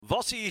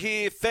Vossi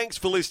here. Thanks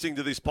for listening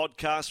to this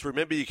podcast.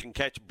 Remember, you can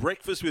catch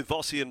Breakfast with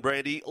Vossi and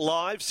Brandy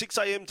live 6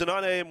 a.m. to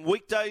 9 a.m.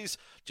 weekdays.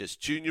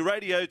 Just tune your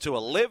radio to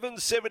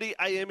 11:70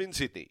 a.m. in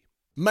Sydney.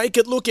 Make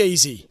it look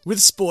easy with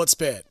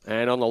Sportsbet.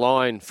 And on the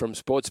line from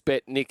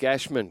Sportsbet, Nic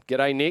Ashman.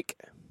 G'day, Nick.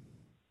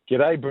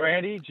 G'day,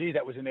 Brandy. Gee,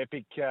 that was an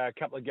epic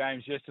couple of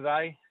games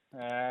yesterday.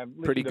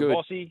 Pretty good.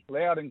 Vossi,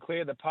 loud and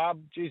clear, the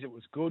pub. Geez, it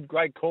was good.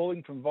 Great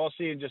calling from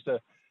Vossi and just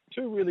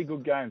two really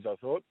good games, I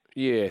thought.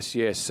 Yes.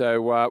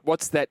 So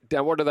what's that?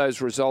 What are those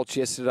results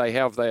yesterday?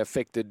 How have they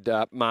affected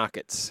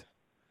markets?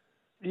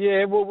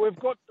 Yeah, well, we've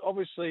got,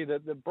 obviously, the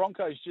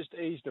Broncos just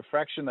eased a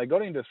fraction. They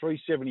got into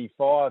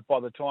 375 by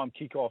the time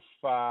kickoff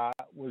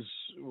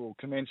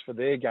commenced for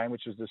their game,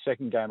 which was the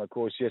second game, of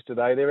course,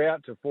 yesterday. They're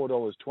out to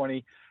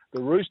 $4.20.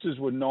 The Roosters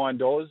were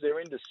 $9. They're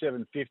into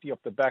 $7.50 off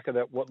the back of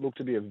that, what looked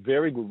to be a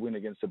very good win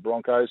against the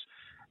Broncos.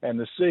 And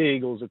the Sea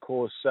Eagles, of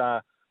course,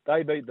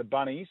 they beat the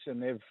Bunnies,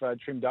 and they've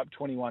trimmed up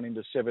 21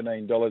 into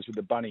 $17 with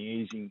the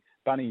Bunnies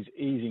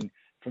easing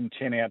from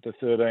 10 out to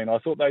 13. I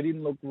thought they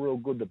didn't look real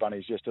good, the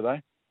Bunnies,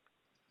 yesterday.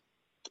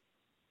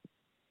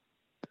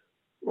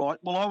 Right.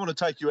 Well, I want to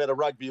take you out of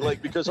rugby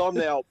league because I'm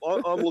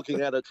looking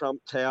at a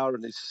Trump Tower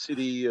in this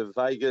city of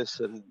Vegas,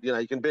 and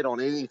you can bet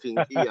on anything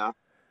here.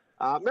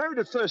 Married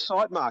at first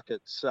sight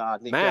markets,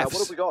 Nick. What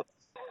have we got?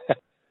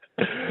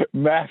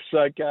 Maths,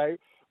 okay.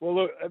 Well,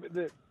 look,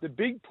 the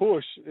big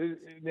push.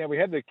 Now we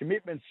had the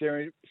commitment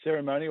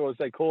ceremony, or as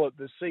they call it,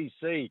 the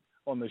CC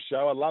on the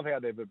show. I love how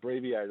they've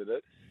abbreviated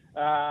it.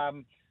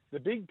 The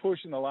big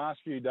push in the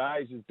last few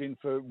days has been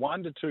for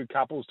 1 to 2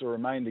 couples to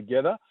remain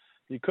together.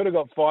 You could have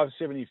got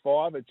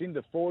 $5.75. It's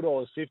into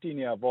 $4.50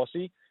 now,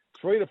 Vossi.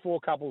 3 to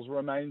 4 couples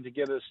remaining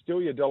together,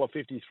 still your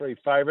 $1.53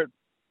 favourite.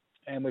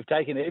 And we've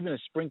taken even a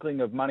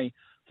sprinkling of money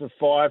for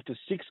 5 to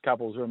 6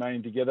 couples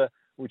remaining together,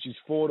 which is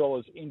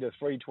 $4 into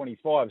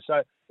 $3.25.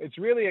 So it's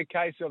really a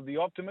case of the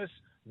optimist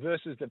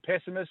versus the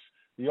pessimist.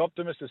 The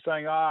optimist is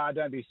saying,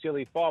 don't be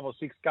silly. 5 or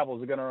 6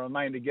 couples are going to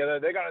remain together.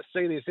 They're going to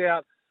see this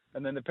out.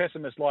 And then the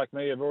pessimists like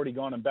me have already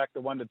gone and backed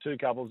the 1 to 2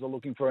 couples. Are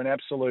looking for an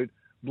absolute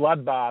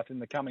bloodbath in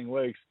the coming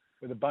weeks,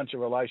 with a bunch of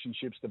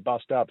relationships to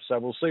bust up. So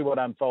we'll see what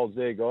unfolds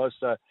there, guys.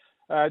 So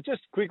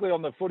just quickly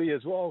on the footy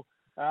as well,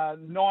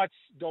 Knights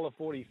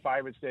 $1.40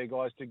 favourites there,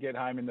 guys, to get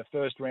home in the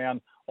first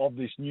round of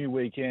this new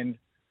weekend,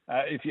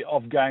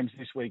 of games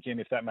this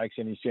weekend, if that makes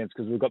any sense,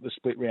 because we've got the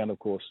split round, of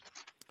course.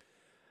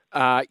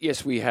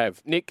 Yes, we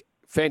have. Nick,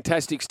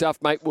 fantastic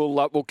stuff, mate.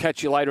 We'll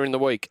catch you later in the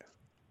week.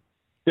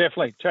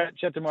 Definitely. Chat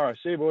tomorrow.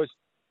 See you, boys.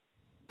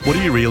 What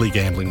are you really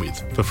gambling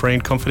with? For free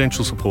and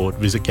confidential support,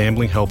 visit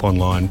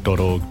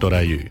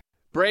gamblinghelponline.org.au.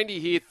 Brandy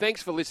here.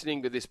 Thanks for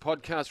listening to this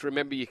podcast.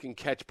 Remember, you can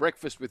catch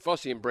Breakfast with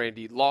Vossi and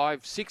Brandy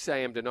live 6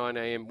 a.m. to 9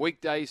 a.m.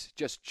 weekdays.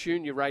 Just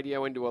tune your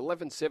radio into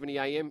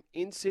 11:70 a.m.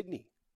 in Sydney.